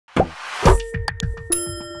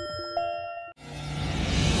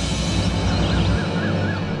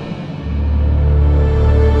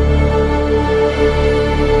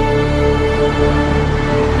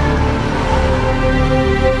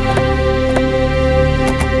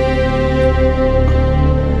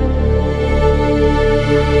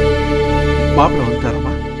மாப்பிள்ள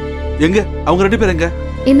வந்துட்டாரம்மா. எங்க அவங்க 2 பேர் எங்க?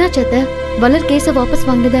 என்னாச்சு அத்தை? வளர் கேஸ வாபஸ்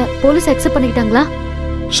வாங்கினத போலீஸ் அக்செப்ட் பண்ணிட்டாங்களா?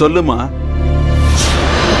 சொல்லுமா.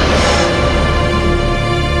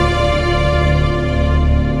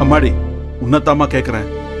 அம்மாடி, உன்னதாமா கேக்குறேன்.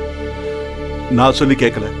 நான் சொல்லி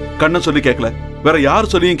கேட்கல, கண்ணன் சொல்லி கேட்கல, வேற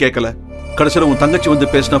யார் சொல்லியும் கேட்கல. கடைசியில் உன் தங்கச்சி வந்து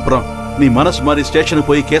பேசின அப்புறம் நீ மனசு மாதிரி ஸ்டேஷனுக்கு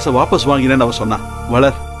போய் கேஸை வாபஸ் வாங்கினேன்னு அவ சொன்னா.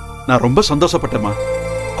 வளர், நான் ரொம்ப சந்தோஷப்பட்டேம்மா.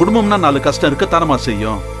 குடும்பம்னா 4 கஷ்டம் இருக்கத்தானமா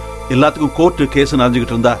செய்யும். எல்லாத்துக்கும் கோர்ட்டு கேஸ்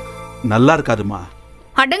நடந்துகிட்டு இருந்தா நல்லா இருக்காதுமா.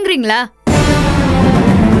 அடங்குறீங்களா?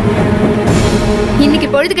 இன்னைக்கு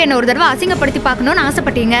பொழுதுக்கு என்ன ஒரு தடவை அசிங்கப்படுத்தி பார்க்கணும்னு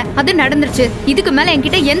ஆசைப்பட்டீங்க, அது நடந்துருச்சு. இதுக்கு மேல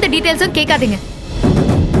என்கிட்ட எந்த டீடைல்ஸும் கேட்காதீங்க.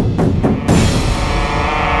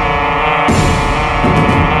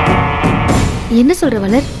 என்ன சொல்ற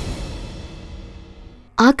வளர்?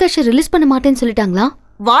 ஆகாஷ ரிலீஸ் பண்ண மாட்டேன்னு சொல்லிட்டாங்களா?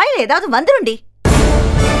 வாயில ஏதாவது வந்துருண்டி.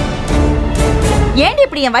 ஏன்டி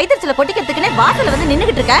இப்படி என் வயிற்றுல கொட்டிக்கிறதுக்குனே வாசல்ல வந்து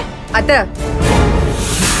நின்னுகிட்டு இருக்க? அத்தை,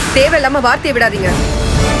 தேவையில்லாம வார்த்தையை விடாதீங்க.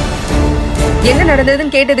 என்ன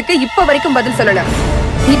நடந்ததுன்னு கேட்டதுக்கு இப்ப வரைக்கும் பதில் சொல்லல.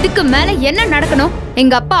 இதுக்கு மேல என்ன நடக்கணும்?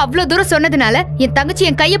 எங்க அப்பா அவ்வளவு தூரம் சொன்னதுனால என் தங்கச்சி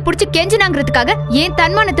என் கைய புடிச்சு கெஞ்சினாங்கிறதுக்காக என்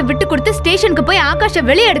தன்மானத்தை விட்டு கொடுத்து ஸ்டேஷனுக்கு போய் ஆகாஷ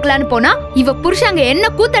வெளியே எடுக்கலான்னு போனா இவ புருஷாங்க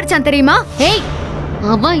என்ன கூத்தடிச்சான் தெரியுமா? ஏய்,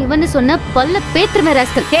 அவன் இவன்னு சொன்ன பல்ல பேத்துமே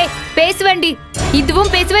ராஸ்கல். ஏய், பேசுவேண்டி.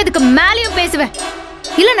 இதுவும் பேசுவேன், இதுக்கு மேலயும் பேசுவேன்.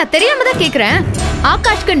 இல்ல நான் தெரியாம தான் கேக்குறேன்.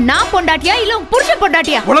 ஆகாஷ்க்கு நான் பொண்டாட்டியா இல்ல உன் புருஷன்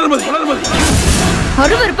பொண்டாட்டியா?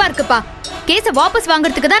 அருவருப்பா இருக்குப்பா. கேஸ வாபஸ்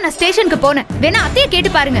வாங்குறதுக்கு தான் நான் ஸ்டேஷனுக்கு போனேன். வேணா அத்தைய கேட்டு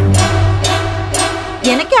பாருங்க.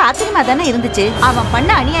 எனக்கே ஆச்சரியமா தானே இருந்துச்சு. அவன் பண்ண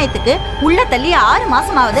அநியாயத்துக்கு உள்ள தள்ளி 6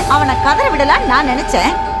 மாசமாவது அவனை கதற விடலான்னு நான்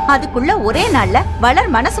நினைச்சேன். அதுக்குள்ள ஒரே நாள்ல வளர்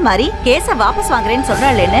மனசு மாறி கேஸ வாபஸ் வாங்குறேன்னு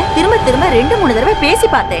சொல்றாளேன்னு திரும்ப 2-3 தடவை பேசி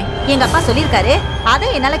பார்த்தேன். எங்க அப்பா சொல்லிருக்காரு, அதை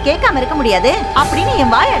என்னால கேட்காம இருக்க முடியாது அப்படின்னு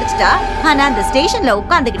என் வாய் அடிச்சிட்டா. ஆனா அந்த ஸ்டேஷன்ல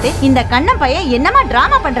உட்காந்துக்கிட்டு இந்த கண்ணன் பையன் என்னமா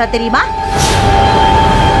டிராமா பண்றா தெரியுமா?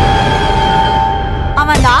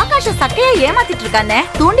 அவன் அந்த ஆகாஷ சக்கையா ஏமாத்திட்டு இருக்கானே.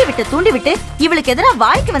 தூண்டி விட்டு இவளுக்கு எதிராக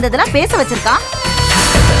வாய்க்கு வந்ததெல்லாம் பேச வச்சிருக்கான்.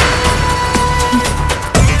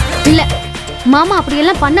 இல்ல, மாமா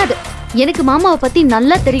அப்படியெல்லாம் பண்ணாது. எனக்கு மாமாவை பத்தி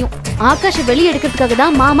நல்லா தெரியும். ஆகாஷ வெளியே எடுக்கிறதுக்காக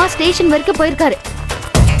தான் மாமா ஸ்டேஷன் வரைக்கும் போயிருக்காரு.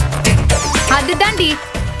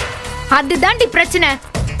 அதுதாண்டி பிரச்சனை.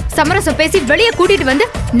 சமரசம் பேசி வெளியே கூட்டிட்டு வந்து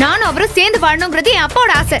நானும் அவரும் சேர்ந்து வாழணுங்கிறது என்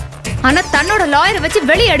அப்பாவோட ஆசை. ஆனா தன்னோட லாயரை வச்சு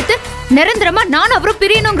வெளியே எடுத்து நிரந்தரமா நானும் அவரும்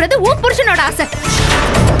பிரியணுங்கிறது உன் புருஷனோட ஆசை.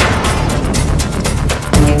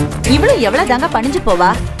 இவ்வளவு எவ்வளவு தாங்க பணிஞ்சு போவா?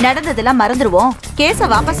 நடந்ததெல்லாம் மறந்துருவோம், கேஸ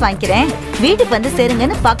வாபஸ் வாங்கிக்கிறேன், வீட்டுக்கு வந்து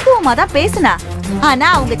சேருங்கன்னு பக்குவமா தான் பேசுனா. ஆனா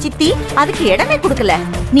அவங்க சித்தி அதுக்கு இடமே கொடுக்கல.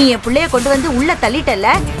 நீ என் பிள்ளைய கொண்டு வந்து உள்ள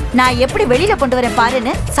தள்ளிட்டல, நான் எப்படி வெளியில கொண்டு வரேன்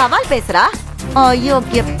பாருன்னு சவால் பேசுறா. ஐயோ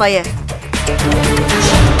பைய.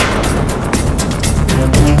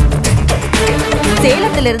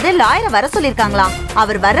 சேலத்துல இருந்து லாயரை வர சொல்லிருக்காங்களாம்.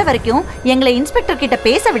 அவர் வர்ற வரைக்கும் எங்களை இன்ஸ்பெக்டர் கிட்ட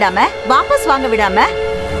பேச விடாம, வாபஸ் வாங்க விடாம,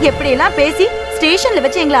 எப்படி எல்லாம் பேசி ஸ்டேஷன்ல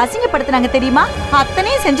வச்சு எங்களை அசிங்கப்படுத்தினாங்க தெரியுமா?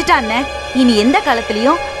 அத்தனையும் செஞ்சுட்டான்னு. இனி எந்த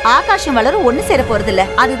காலத்திலயும் ஆகாஷம் வளரும் ஒண்ணு சேர போறது இல்ல.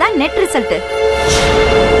 அதுதான் நெட் ரிசல்ட்.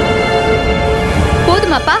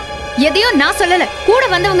 போதுமாப்பா, எதையும் நான் சொல்லல, கூட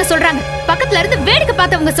வந்தவங்க சொல்றாங்க, பக்கத்துல இருந்து வேடிக்கை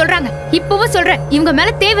பார்த்தவங்க சொல்றாங்க. இப்பவும் சொல்றேன், இவங்க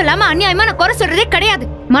மேல தேவையில்லாம அநியாயமா நான் குறை சொல்றதே கிடையாது.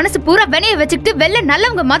 மனசு பூரா வெனைய வச்சுக்கிட்டு வெளில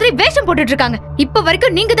நல்லவங்க மாதிரி வேஷம் போட்டுட்டு இருக்காங்க. இப்ப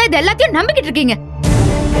வரைக்கும் நீங்க தான் இது எல்லாத்தையும் நம்பிக்கிட்டு இருக்கீங்க.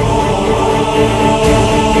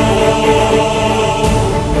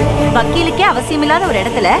 வக்கீலுக்கே அவசியமில்லாத ஒரு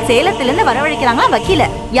இடத்துல சேலத்துல இருந்து வரவழைக்கிறாங்களா வக்கீல.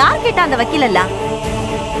 யார் கேட்டா அந்த வக்கீல் எல்லாம்?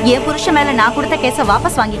 என் புருஷன் மேல நான் கொடுத்த கேஸ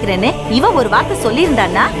வாபஸ் வாங்கிக்கிறேன்னு இவன் ஒரு வார்த்தை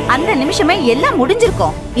சொல்லியிருந்தான்னா அந்த நிமிஷமே எல்லாம்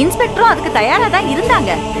முடிஞ்சிருக்கும். இன்ஸ்பெக்டரும் அதுக்கு தயாரா தான்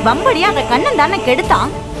இருந்தாங்க. வம்படியா அந்த கண்ணன் தானே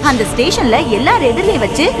கெடுத்தான். அந்த ஸ்டேஷன்ல எல்லாரும் எதிரிலையும்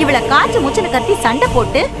வச்சு இவளை காய்ச்சி மூச்சுன்னு கத்தி சண்டை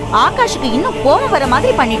போட்டு ஆகாஷுக்கு இன்னும் கோபம் வர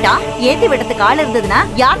மாதிரி பண்ணிட்டா. ஏத்தி விடத்துக்கு ஆள் இருந்ததுன்னா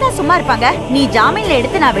யார்தான் சும்மா இருப்பாங்க? நீ ஜாமீன்ல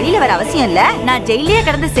எடுத்து நான் வெளியில வர அவசியம் இல்ல, நான் ஜெயிலே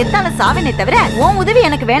கிடந்து செத்தால சாவேனே தவிர உன் உதவி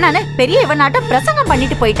எனக்கு வேணான்னு பெரிய இவனாட்டம் பிரசங்கம்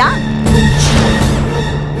பண்ணிட்டு போயிட்டான்.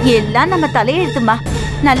 எல்லாம் நம்ம தலையெழுத்துமா.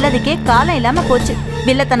 நல்லதுக்கே காலம் இல்லாம போச்சு.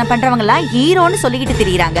 வில்லத்தனம் பண்றவங்க எல்லாம் ஹீரோன்னு சொல்லிக்கிட்டு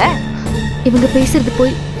திரியுறாங்க. இவங்க பேசுறது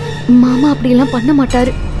போய் மாமா அப்படி எல்லாம் பண்ண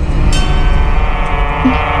மாட்டாரு.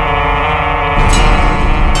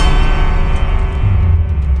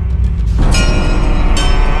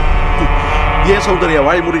 ஏன் சௌந்தர்யா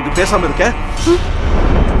வாய் மூடிட்டு பேசாம இருக்க?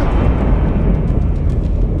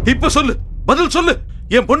 இப்ப சொல்லு, பதில் சொல்லு.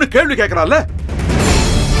 என் பொண்ணு கேள்வி கேட்கறாள்.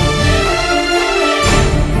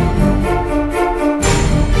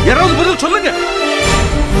 யாராவது பதில் சொல்லுங்க.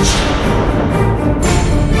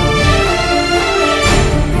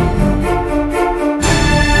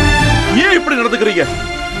 ஏன் இப்படி நடந்துக்கிறீங்க?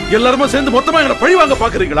 எல்லாருமே சேர்ந்து மொத்தமா எங்களை பழி வாங்க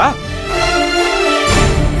பாக்குறீங்களா?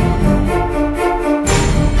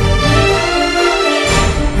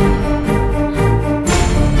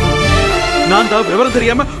 நான் நான் தான் விவரம்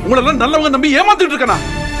தெரியாம உங்களெல்லாம் நல்லவங்க நம்பி ஏமாத்திட்டு இருக்கேனா?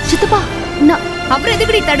 சித்தப்பா நான் அப்புறம்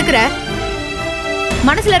எதுக்குடி தடுக்கிற?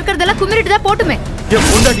 மனசுல இருக்கிறதெல்லாம் குமிரிட்டு தான் போட்டுமே. என்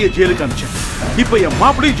பொண்டாட்டிய ஜெயிலுக்கு அனுப்பிச்சேன். இப்ப என்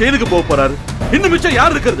மாப்பிளையும் ஜெயிலுக்கு போக போறாரு. இன்னும் மிச்சம்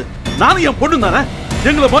யார் இருக்கிறது? நானும் என் பொண்ணு தானே.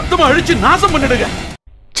 எங்களை மொத்தமா அழிச்சு நாசம் பண்ணிடுங்க.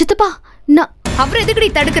 சித்தப்பா நான் அப்புறம்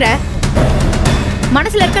எதுக்குடி தடுக்கிற?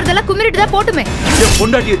 மனசுல இருக்கிறதெல்லாம் குமிரிட்டு தான் போட்டுமே. என்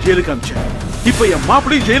பொண்டாட்டிய ஜெயிலுக்கு அனுப்பிச்சேன். இப்ப என்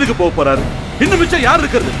மாப்பிளையும் ஜெயிலுக்கு போக போறாரு. இன்னும் மிச்சம் யார்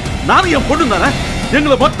இருக்கிறது? நானும் என் பொண்ணு தானே.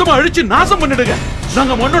 எங்களை மொத்தமா அழிச்சு நாசம் பண்ணிடுங்க.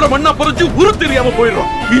 நாங்க மண்ணோட மண்ணா பொறிச்சு உரு தெரியாம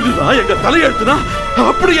போயிடுறோம். இதுதான் எங்க தலையெழுத்துனா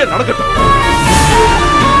அப்படியே நடக்கட்டும்.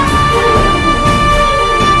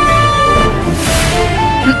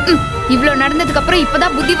 இவ்ளோ நடந்ததுக்கு அப்புறம்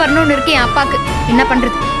இப்பதான் புத்தி வரணும்னு இருக்கு என் அப்பாக்கு. என்ன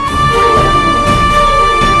பண்றது?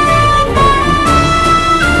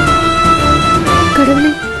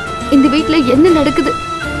 கடவுளே, இந்த வீட்ல என்ன நடக்குது?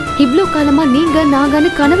 இவ்ளோ காலமா நீங்க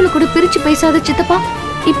நாங்கன்னு கனவுல கூட பிரிச்சு பேசாத சித்தப்பா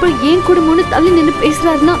இப்ப ஏன் குடும்பம்னு தள்ளி நின்னு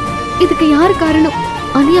பேசுறாருன்னா இதுக்கு யாரு காரணம்?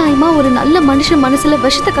 அநியாயமா ஒரு நல்ல மனுஷன் மனசுல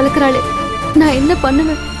விஷத்தை கலக்குறாளே. நான் என்ன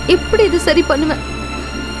பண்ணுவேன்? எப்படி இது சரி பண்ணுவேன்?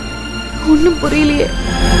 ஒன்னும் புரியலையே.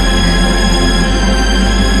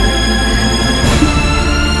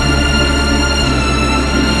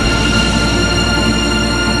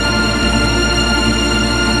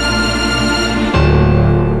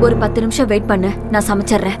 ஒரு 10 நிமிஷம் வெயிட் பண்ணு, நான்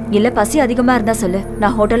சமைச்சிடுறேன். இல்ல பசி அதிகமா இருந்தா சொல்லு,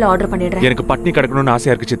 நான் ஹோட்டல்ல ஆர்டர் பண்ணிடுறேன். எனக்கு பட்னி கிடக்கணும்னு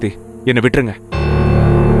ஆசையா இருக்கு சித்தி, என்ன விட்டுருங்க.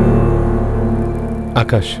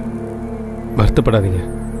 ஆகாஷ், வருத்தப்படாதீங்க.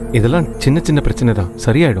 இதெல்லாம் சின்ன சின்ன பிரச்சனை தான்,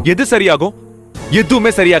 சரியாயிடும். எது சரியாகும்?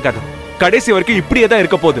 எதுவுமே சரியாகாது. கடைசி வரைக்கும் இப்படியே தான்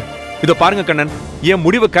இருக்க போகுது. இதோ பாருங்க கண்ணன், என்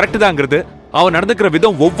முடிவு கரெக்ட் தாங்கிறது அவன் நடந்துக்கிற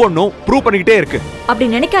விதம் ஒவ்வொன்னும் ப்ரூவ் பண்ணிக்கிட்டே இருக்கு. அப்படி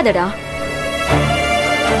நினைக்காதடா.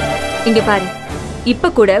 இங்க பாரு,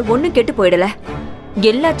 இப்ப கூட ஒண்ணு கெட்டு போயிடல.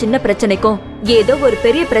 எல்லா சின்ன பிரச்சனைக்கும் ஏதோ ஒரு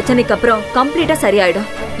பெரிய பிரச்சனைக்கு அப்புறம் கம்ப்ளீட்டா சரியாயிடும்.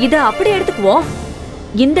 இத அப்படி எடுத்துக்குவோம்.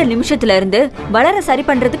 இந்த நிமிஷத்துல இருந்து வளர சரி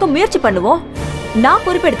பண்றதுக்கு முயற்சி பண்ணுவோம். நான்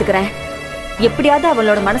பொறுப்பெடுத்துக்கிறேன். எப்படியாவது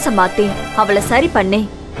அவளோட மனசை மாத்தி அவளை சரி பண்ணி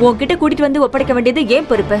உன்கிட்ட கூட்டிட்டு வந்து ஒப்படைக்க வேண்டியது ஏன்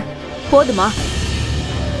பொறுப்பு. போதுமா?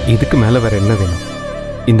 இதுக்கு மேல வேற என்ன வேணும்?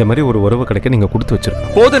 இந்த மாதிரி ஒரு உறவு கிடைக்க நீங்க கொடுத்து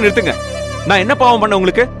வச்சிருக்கணும். போதும், நிறுத்துங்க. நான் என்ன பாவம் பண்ண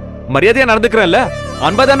உங்களுக்கு? மரியாதையா நடந்துக்கிறேன்ல,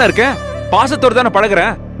 அன்பா தானே இருக்கேன், பாசத்தோடு தானே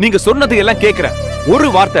பழகுறேன். நீங்க சொன்னது எல்லாம் கேட்கிறேன். ஒரு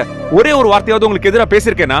வார்த்தை, ஒரே ஒரு வார்த்தையாவது உங்களுக்கு எதிராக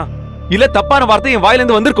பேசிருக்கேனா? இல்ல தப்பான வார்த்தை என் வாயில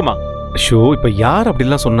இருந்து வந்திருக்குமா? ஷோ, இப்ப யார்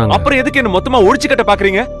அப்படிலாம் சொன்னாங்க? அப்புறம் எதுக்கு என்ன மொத்தமா ஒழிச்சு கட்ட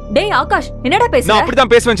பாக்குறீங்க? டேய் ஆகாஷ், என்னடா பேசுற? நான்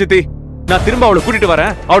அப்படிதான் பேசுவேன் சித்தி. நான் திரும்ப அவளை கூட்டிட்டு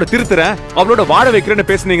வரேன், அவளை திருத்துறேன், அவளோட வாழ வைக்கிறேன்னு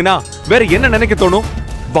பேசுனீங்கன்னா வேற என்ன நினைக்க தோணும்?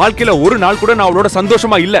 வாழ்க்கையில ஒரு நாள் கூட நான் அவளோட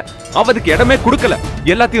சந்தோஷமா இல்ல. அவதுக்கு இடமே கொடுக்கல.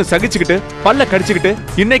 எல்லாத்தையும் சகிச்சுக்கிட்டு பல்ல கடிச்சுக்கிட்டு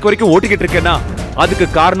இன்னைக்கு வரைக்கும் ஓட்டிக்கிட்டு இருக்கேன்னா அதுக்கு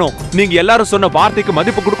காரணம் நீங்க எல்லாரும் சொன்ன வார்த்தைக்கு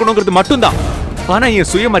மதிப்பு கொடுக்கணுங்கிறது மட்டும்தான். ஆனா என்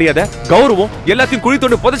சுயமரியாதை, கௌரவம் எல்லாத்தையும் குழி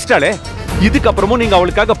தோண்டி புதைச்சிட்டாலே. இதுக்கப்புறமும் நீங்க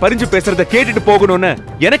அவளுக்காக பறிஞ்சு பேசுறத கேட்டுட்டு போகணும்னு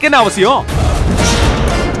எனக்கு என்ன அவசியம்?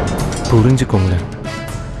 புரிஞ்சுக்கோங்க.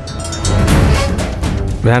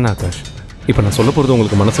 வேணா ஆகாஷ், இப்ப நான் சொல்ல போறது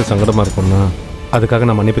உங்களுக்கு மனசு சங்கடமா இருக்கும்னா அதுக்காக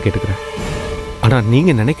நான் மன்னிப்பு கேட்டுக்கிறேன். ஆனா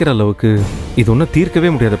நீங்க நினைக்கிற அளவுக்கு இது ஒன்னும்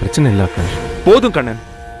தீர்க்கவே முடியாத பிரச்சனை இல்ல ஆகாஷ். போதும் கண்ணன்,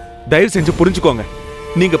 தயவு செஞ்சு புரிஞ்சுக்கோங்க.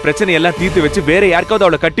 நீங்க பிரச்சனை எல்லாம் தீர்த்து வச்சு வேற யாருக்காவது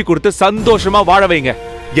அவளை கட்டி கொடுத்து சந்தோஷமா வாழ வைங்க.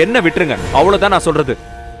 என்ன விட்டுருங்க, அவ்வளவுதான் நான் சொல்றது.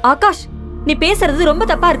 ஆகாஷ், நீ பேசுறது ரொம்ப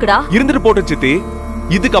தப்பா இருக்குடா. இருந்துட்டு போட்டு சித்தி.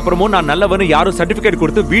 இதுக்கப்புறமும் நான் நல்லவனு யாரும் சர்டிபிகேட்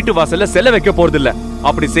கொடுத்து வீட்டு வாசல்ல செல்ல வைக்க போறது இல்ல.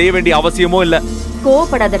 அப்படி செய்ய வேண்டிய அவசியமும் இல்ல.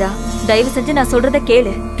 கோவப்படாதடா, தயவு செஞ்சு நான் சொல்றத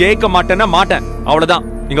கேளு. கேட்க மாட்டேன்னா மாட்டேன், அவ்வளவுதான்.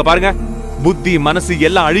 இங்க பாருங்க, புத்தி மனசு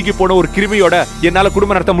எல்லாம் அழுகி போன ஒரு கிருமியோட என்னால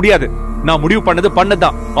குடும்பம் நடத்த முடியாது. நான் முடிவு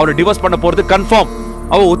பண்ணதான். அவளை டிவோர்ஸ் பண்ண போறது கன்ஃபார்ம்.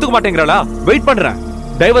 அவ ஒத்துக்க மாட்டேங்கிறாளா? வெயிட் பண்றேன்.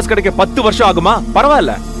 டைவர்ஸ் கிடைக்க 10 வருஷம் ஆகுமா?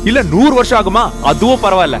 பரவாயில்ல. இல்ல 100 வருஷம் ஆகுமா? அதுவும்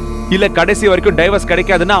பரவாயில்ல. இல்ல கடைசி வரைக்கும் டைவர்ஸ்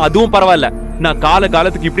கிடைக்காதுன்னா அதுவும் பரவாயில்ல. நான்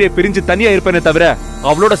காலத்துக்கு இப்படியே பிரிஞ்சு தனியா இருப்பேனே தவிர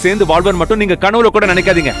அவளோட சேர்ந்து வாழ்வன் மட்டும் நீங்க கனவுல கூட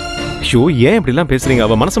நினைக்காதீங்க. ஷோ, ஏன் இப்படி எல்லாம் பேசுறீங்க?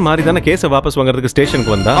 அவ மனசு மாறி தானே கேஸை வாபஸ் வாங்குறதுக்கு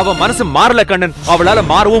ஸ்டேஷனுக்கு வந்தா. அவ மனசு மாறல கண்ணன், அவளால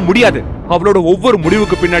மாறவும் முடியாது. அவளோட ஒவ்வொரு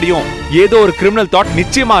முடிவுக்கு பின்னாடியும் ஏதோ ஒரு கிரிமினல் தாட்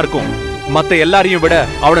நிச்சயமா இருக்கும். மத்த எல்லாரையும் விட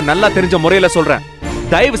அவளை நல்லா தெரிஞ்ச முறையில சொல்றேன்,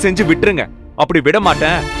 தயவு செஞ்சு விட்டுருங்க. அப்படி விட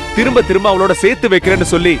மாட்டேன். திரும்ப அவளோட சேர்த்து வைக்கிறேன்னு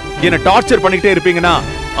சொல்லி என்ன டார்ச்சர் பண்ணிக்கிட்டே இருப்பீங்கன்னா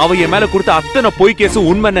அவ என் மேல கொடுத்த அத்தனை பொய் கேஸ்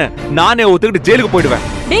உண்மைன்னு நானே ஒத்துக்கிட்டு ஜெயிலுக்கு போயிடுவேன்.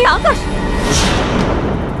 டேய் ஆகாஷ்.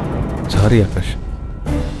 சாரி ஆகாஷ்,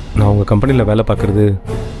 நான் உங்க கம்பெனில வேலை பார்க்கறது,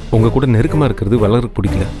 உங்க கூட நெருக்கமா இருக்கிறது வளருக்கு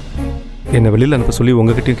பிடிக்கல. என்னை வெளியில அனுப்ப சொல்லி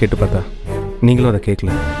உங்ககிட்டயும் கேட்டு பார்த்தா நீங்களும் அதை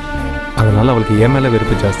கேட்கல. அதனால அவளுக்கு என் மேல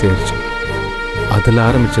வெறுப்பு ஜாஸ்தி ஆயிடுச்சு. அதில்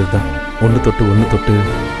ஆரம்பிச்சது தான் ஒன்று தொட்டு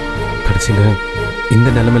கடைசியில் இந்த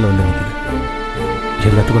நிலைமையில வந்து நிற்குது.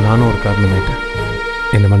 எல்லாத்துக்கும் நானும் ஒரு காரணமாயிட்டேன்,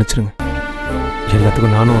 என்னை மன்னிச்சிருங்க.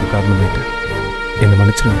 எல்லாத்துக்கும் நானும் ஒரு காரணமாயிட்டேன், என்னை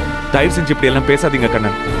மன்னிச்சிருங்க. தயவு செஞ்சு இப்படி எல்லாம் பேசாதீங்க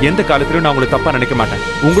கண்ணன். எந்த காலத்திலும் நான் உங்களை தப்பா நினைக்க மாட்டேன்.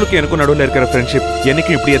 உங்களுக்கும் எனக்கும் நடுவில் இருக்கிற ஃப்ரெண்ட்ஷிப்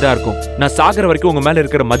என்னைக்கும் இப்படியே தான் இருக்கும். நான் சாகிற வரைக்கும் உங்க மேல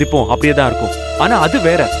இருக்கிற மதிப்பும் அப்படியே தான் இருக்கும். ஆனா அது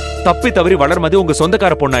வேற. தப்பி தவறி வளர்மதி உங்க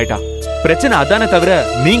சொந்தக்கார பொண்ணாயிட்டா. பிரச்சனை அதானே தவிர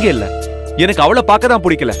நீங்க இல்ல. எனக்கு அவளை பார்க்க தான்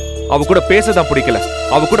பிடிக்கல, அவ கூட பேசதான் பிடிக்கல,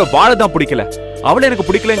 அவ கூட வாழதான் பிடிக்கல. அவளை எனக்கு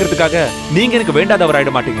பிடிக்கலங்கிறதுக்காக நீங்க எனக்கு வேண்டாதவர்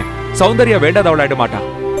ஆயிட மாட்டீங்க. சௌந்தர்யா வேண்டாதவள் ஆயிட மாட்டா.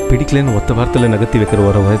 பிடிக்கலன்னு ஒத்த வார்த்தையில் நகர்த்தி வைக்கிற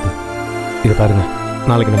உறவு இது. இதை பாருங்க,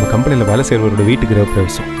 நாளைக்கு நம்ம கம்பெனியில் வேலை செய்கிறவரோட வீட்டுக்கு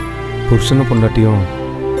கிரகப்பிரவேசம். புருஷனும் பொண்டாட்டியும்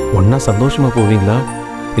ஒன்றா சந்தோஷமாக போவீங்களா,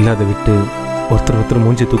 இல்லை அதை விட்டு ஒருத்தர்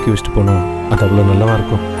மூஞ்சி தூக்கி வச்சுட்டு போகணும்? அது அவ்வளோ நல்லவா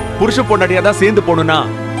இருக்கும். புருஷன் பொண்டாட்டியா தான் சேர்ந்து போகணும்னா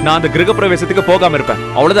நான் அந்த கிரகப்பிரவேசத்துக்கு போகாம இருப்பேன்.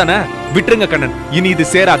 அவ்வளவுதானே? விட்டுருங்க கண்ணன், இனி இது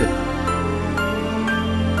சேராது.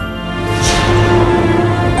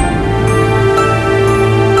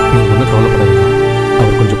 நீங்க ஒன்றும் கவலைப்படாதீங்க.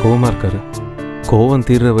 அவர் கொஞ்சம் கோவமாக இருக்காரு. கோவம்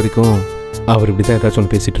தீர்ற வரைக்கும் அவர் இப்படி தான் ஏதாச்சும்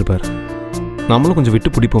ஒன்று பேசிகிட்டு இருப்பார். நம்மளும் கொஞ்சம்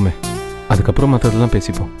விட்டு பிடிப்போமே, அதுக்கப்புறம் மற்றதெல்லாம்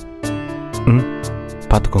பேசிப்போம்.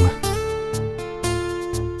 பார்த்துக்கோங்க.